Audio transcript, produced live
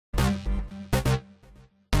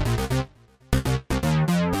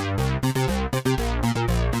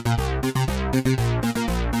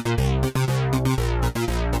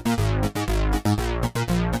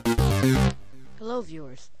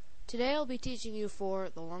Today I'll be teaching you for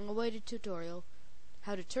the long-awaited tutorial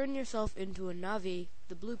how to turn yourself into a Na'vi,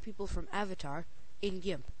 the blue people from Avatar, in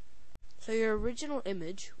Gimp. So your original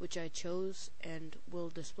image, which I chose and will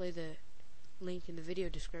display the link in the video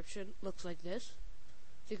description, looks like this.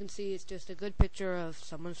 As you can see, it's just a good picture of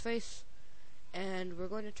someone's face, and we're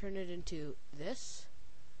going to turn it into this.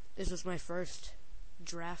 This was my first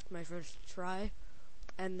draft, my first try,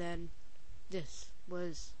 and then this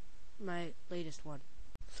was my latest one.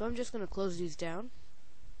 So I'm just going to close these down.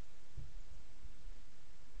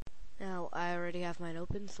 Now I already have mine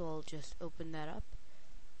open, so I'll just open that up.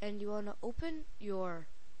 And you want to open your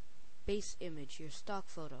base image, your stock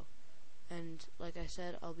photo. And like I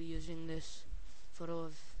said, I'll be using this photo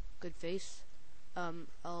of good face.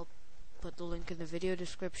 I'll put the link in the video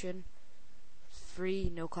description. It's free,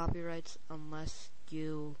 no copyrights, unless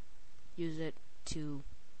you use it to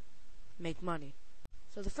make money.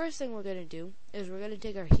 So the first thing we're going to do is we're going to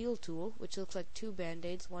take our heal tool, which looks like two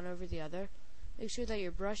band-aids, one over the other. Make sure that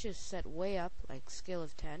your brush is set way up, like scale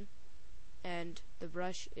of 10, and the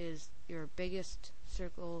brush is your biggest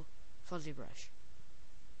circle fuzzy brush.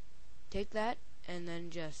 Take that and then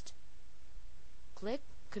just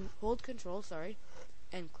hold control,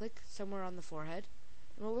 and click somewhere on the forehead.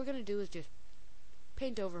 And what we're going to do is just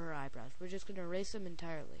paint over her eyebrows. We're just going to erase them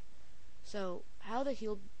entirely. So how the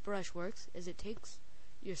heal brush works is it takes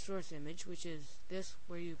your source image, which is this,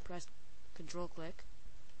 where you press control click,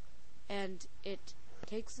 and it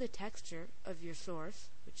takes the texture of your source,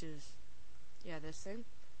 which is this thing,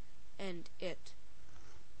 and it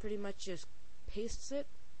pretty much just pastes it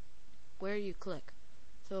where you click.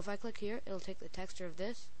 So if I click here, it'll take the texture of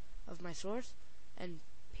this, of my source, and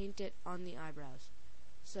paint it on the eyebrows.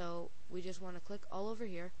 So we just want to click all over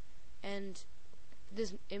here, and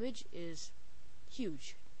this image is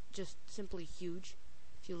huge, just simply huge.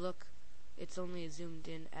 If you look, it's only zoomed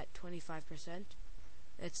in at 25%.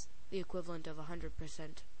 It's the equivalent of 100%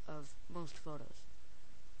 of most photos.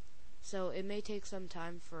 So it may take some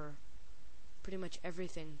time for pretty much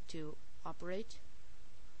everything to operate.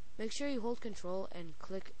 Make sure you hold control and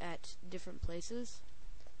click at different places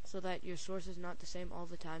so that your source is not the same all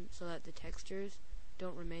the time, so that the textures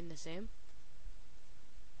don't remain the same.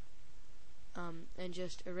 And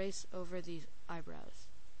just erase over these eyebrows.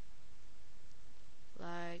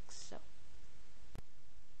 Like so.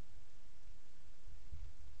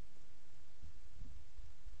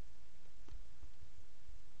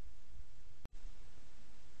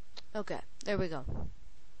 Okay, there we go.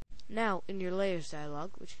 Now, in your Layers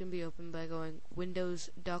dialog, which can be opened by going Windows,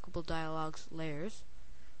 Dockable Dialogs, Layers,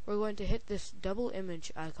 we're going to hit this double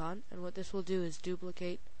image icon, and what this will do is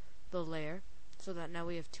duplicate the layer, so that now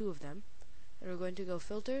we have two of them. And we're going to go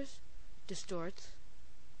Filters, Distort,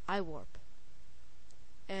 iWarp.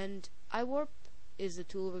 And iWarp is the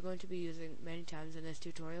tool we're going to be using many times in this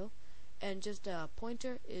tutorial. And just a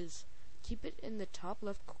pointer is keep it in the top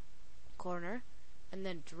left corner, and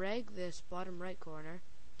then drag this bottom right corner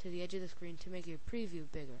to the edge of the screen to make your preview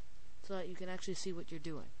bigger, so that you can actually see what you're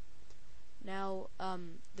doing. Now,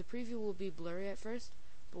 the preview will be blurry at first,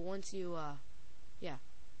 but once you,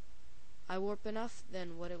 iWarp enough,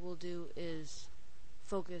 then what it will do is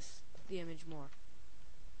focus the image more.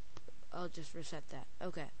 I'll just reset that.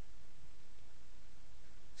 Okay.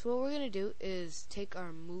 So what we're going to do is take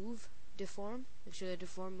our move deform, make sure the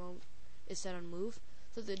deform mode is set on move,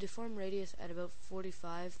 so the deform radius at about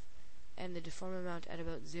 45 and the deform amount at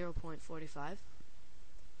about 0.45.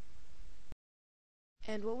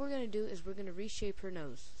 And what we're going to do is we're going to reshape her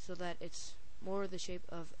nose so that it's more the shape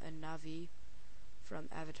of a Na'vi from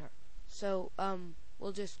Avatar. So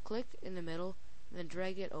we'll just click in the middle and then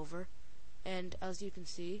drag it over, and as you can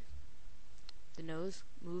see, the nose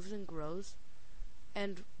moves and grows,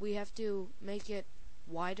 and we have to make it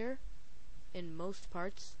wider in most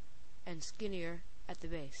parts and skinnier at the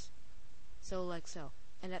base, so like so.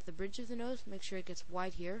 And at the bridge of the nose, make sure it gets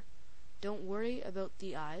wide here. Don't worry about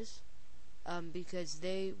the eyes, because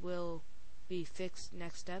they will be fixed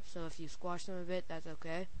next step, so if you squash them a bit, that's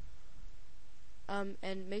okay.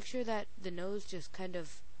 And make sure that the nose just kind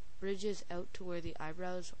of bridges out to where the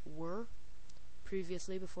eyebrows were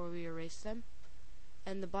previously before we erased them.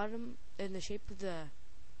 And the shape of the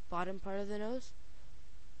bottom part of the nose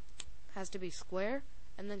has to be square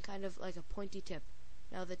and then kind of like a pointy tip.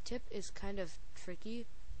 Now the tip is kind of tricky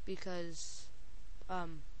because,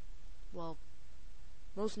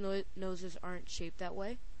 most noses aren't shaped that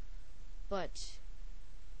way, but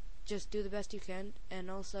just do the best you can. And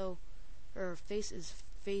also, her face is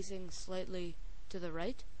facing slightly to the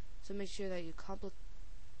right, so make sure that you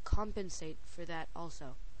compensate for that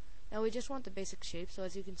also. Now we just want the basic shape, so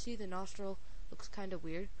as you can see, the nostril looks kind of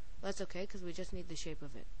weird, That's okay, because we just need the shape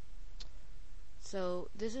of it. So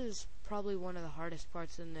this is probably one of the hardest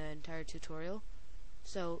parts in the entire tutorial.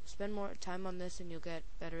 So spend more time on this and you'll get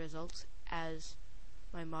better results, as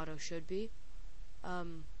my motto should be.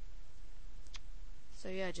 So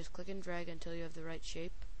yeah, just click and drag until you have the right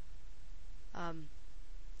shape.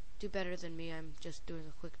 Do better than me, I'm just doing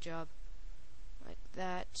a quick job. Like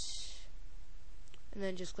that. And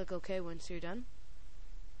then just click OK once you're done.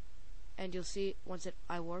 And you'll see, once it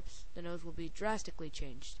eye warps, the nose will be drastically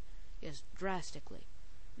changed. Yes, drastically.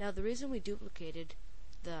 Now the reason we duplicated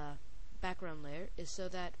the background layer is so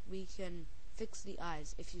that we can fix the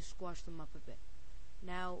eyes if you squash them up a bit.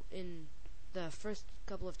 Now, in the first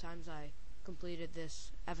couple of times I completed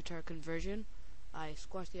this avatar conversion, I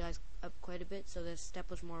squashed the eyes up quite a bit, so this step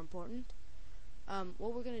was more important.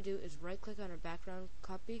 What we're going to do is right click on our background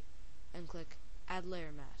copy and click Add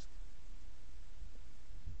Layer Mask.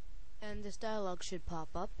 And this dialog should pop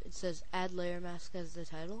up. It says Add Layer Mask as the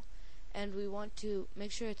title, and we want to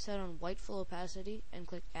make sure it's set on white full opacity and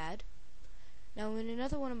click Add. Now in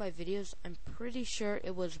another one of my videos, I'm pretty sure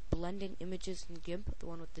it was blending images in Gimp, the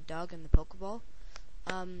one with the dog and the Pokeball,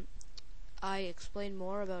 I explained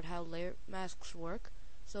more about how layer masks work,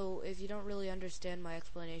 so if you don't really understand my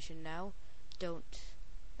explanation now, don't,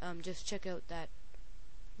 just check out that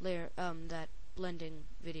that blending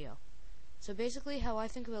video. So basically how I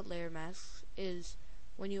think about layer masks is,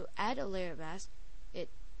 when you add a layer mask, it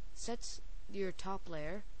sets your top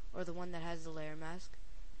layer, or the one that has the layer mask,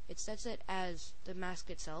 it sets it as the mask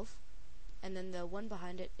itself, and then the one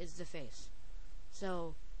behind it is the face.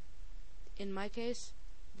 So, in my case,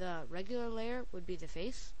 the regular layer would be the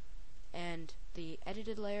face, and the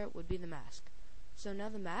edited layer would be the mask. So now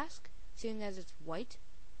the mask, seeing as it's white,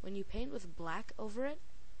 when you paint with black over it,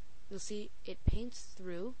 you'll see it paints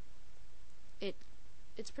through.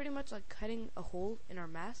 It's pretty much like cutting a hole in our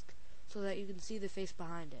mask so that you can see the face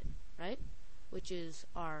behind it, right? Which is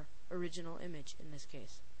our original image in this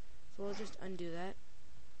case. So we'll just undo that.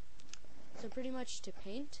 So pretty much to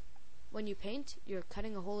paint, when you paint, you're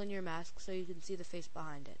cutting a hole in your mask so you can see the face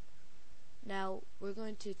behind it. Now we're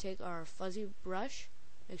going to take our fuzzy brush,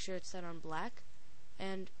 make sure it's set on black,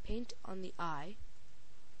 and paint on the eye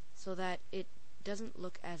so that it doesn't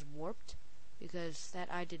look as warped, because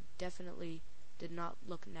that eye definitely did not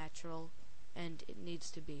look natural, and it needs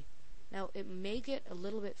to be. Now it may get a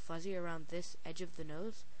little bit fuzzy around this edge of the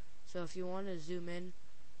nose, so if you want to zoom in,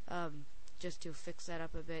 just to fix that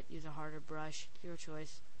up a bit, use a harder brush, your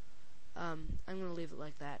choice. I'm going to leave it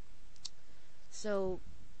like that. So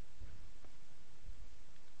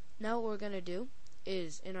now what we're going to do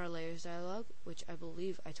is, in our layers dialog, which I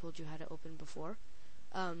believe I told you how to open before,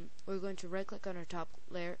 we're going to right click on our top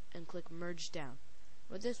layer and click merge down.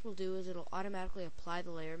 What this will do is it'll automatically apply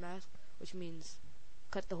the layer mask, which means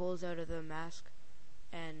cut the holes out of the mask,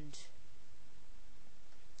 and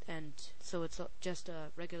so it's just a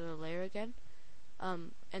regular layer again.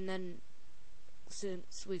 And then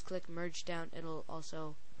since we click merge down, it'll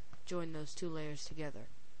also join those two layers together.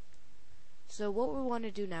 So what we want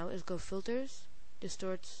to do now is go filters,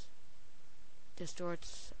 distorts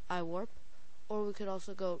eye warp, or we could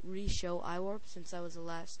also go reshow eye warp, since that was the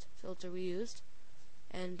last filter we used.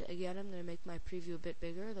 And again, I'm going to make my preview a bit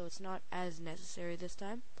bigger, though it's not as necessary this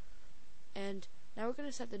time. And now we're going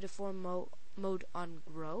to set the deform mode on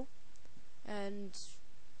grow, and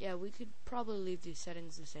yeah, we could probably leave these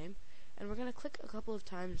settings the same. And we're going to click a couple of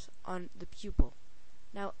times on the pupil.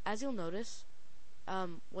 Now, as you'll notice,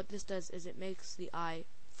 what this does is it makes the eye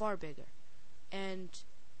far bigger. And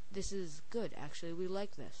this is good, actually. We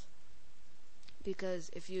like this. Because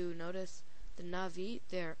if you notice, the Na'vi,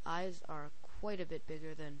 their eyes are quite a bit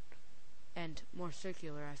bigger than, and more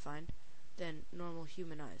circular, I find, than normal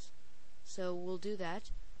human eyes. So we'll do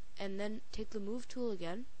that, and then take the move tool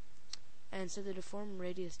again, and set the deform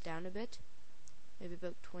radius down a bit, maybe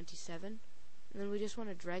about 27, and then we just want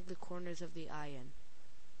to drag the corners of the eye in.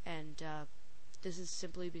 And this is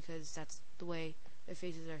simply because that's the way their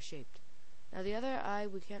faces are shaped. Now the other eye,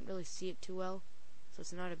 we can't really see it too well, so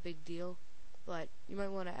it's not a big deal, but you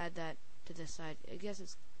might want to add that to this side. I guess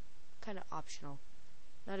it's kind of optional,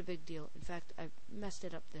 not a big deal. In fact, I messed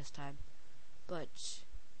it up this time, but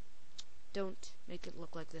don't make it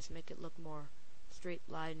look like this. Make it look more straight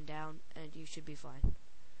line down, and you should be fine.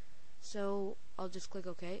 So I'll just click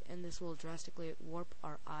OK, and this will drastically warp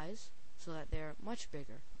our eyes so that they're much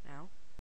bigger now.